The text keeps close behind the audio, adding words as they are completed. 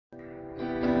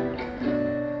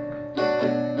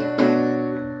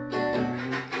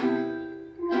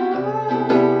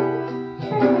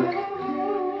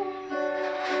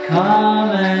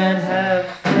Come and have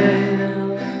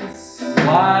fills,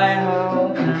 wide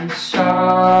open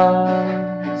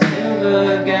sharp,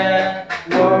 silver get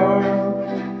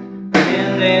warm,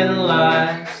 kindling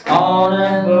lights on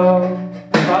a boat,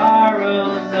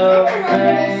 spirals of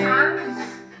rain,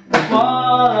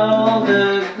 swallow the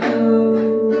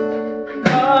glue,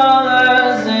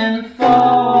 colors in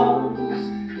falls,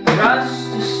 rush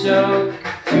to show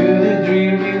to the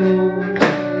dreamy moon.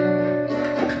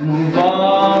 Move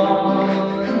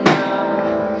on now,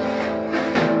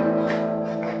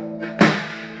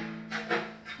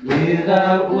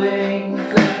 without wings,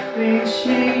 flapping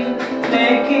sheet,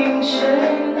 making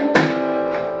shade,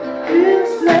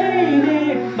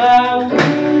 inflated by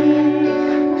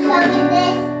wings.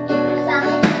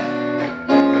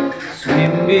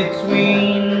 Swim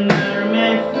between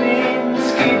mermaid fins,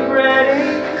 keep ready.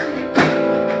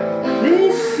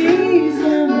 This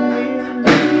season will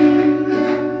be,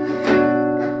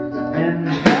 and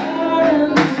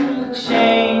gardens will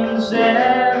change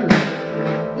their look,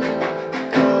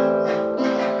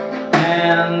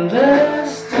 and the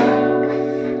stars,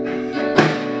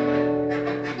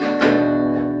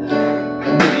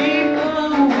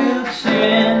 people will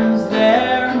change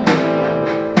their mood,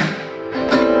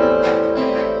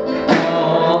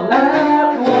 all at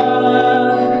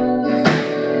once,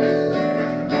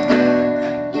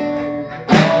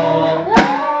 all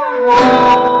at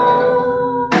once.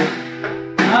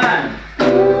 Time.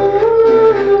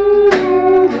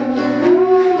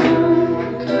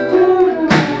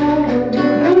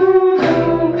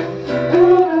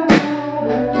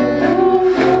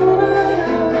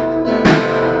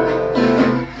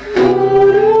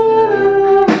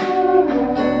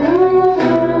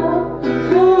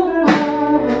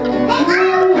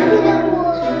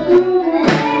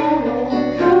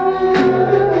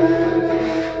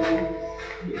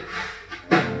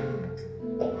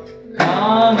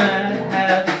 Come and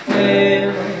have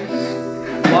fills,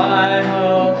 wide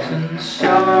hopes and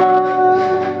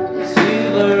sharp,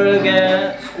 silver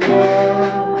gets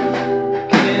warm,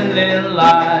 kindling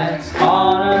lights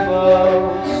on a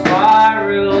boat,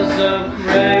 spirals of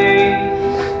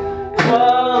rays,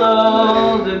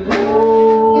 follow the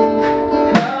blue,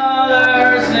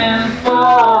 colors in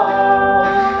fall,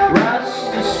 rush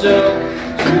to soak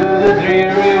to the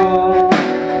dreary wood.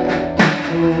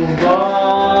 Move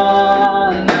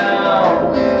on now,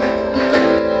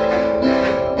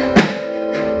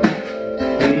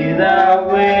 without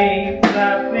wave,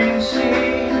 flapping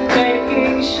sheet,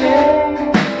 taking shape,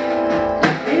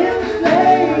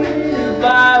 inflated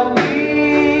by wind.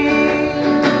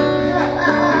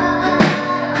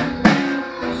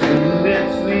 Swim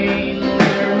between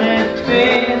mermaid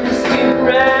fins, keep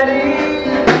ready.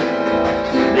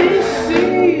 This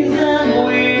season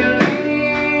will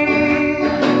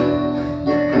leave,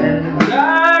 and the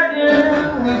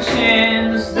garden will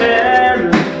change their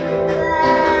look,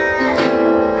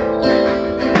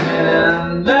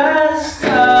 and this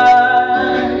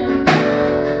time,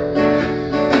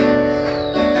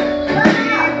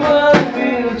 people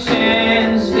will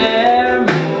change their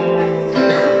mood,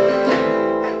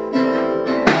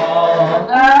 all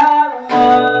at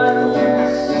once,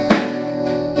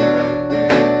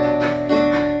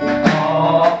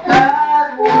 all at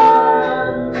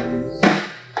once.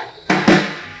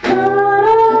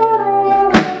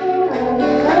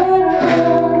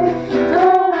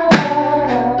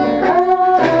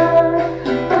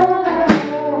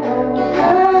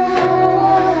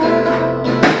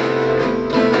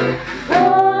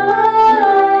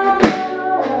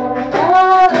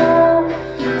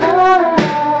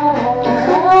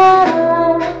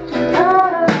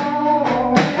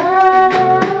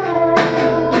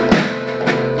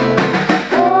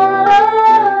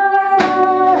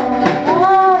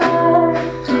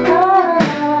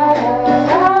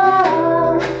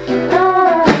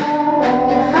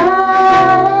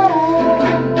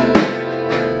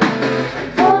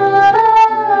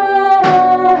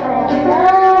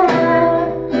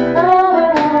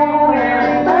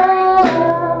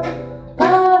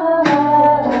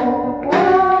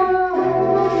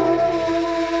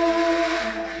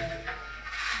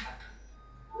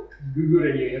 Googoo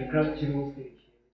Radio, Crowdtuning.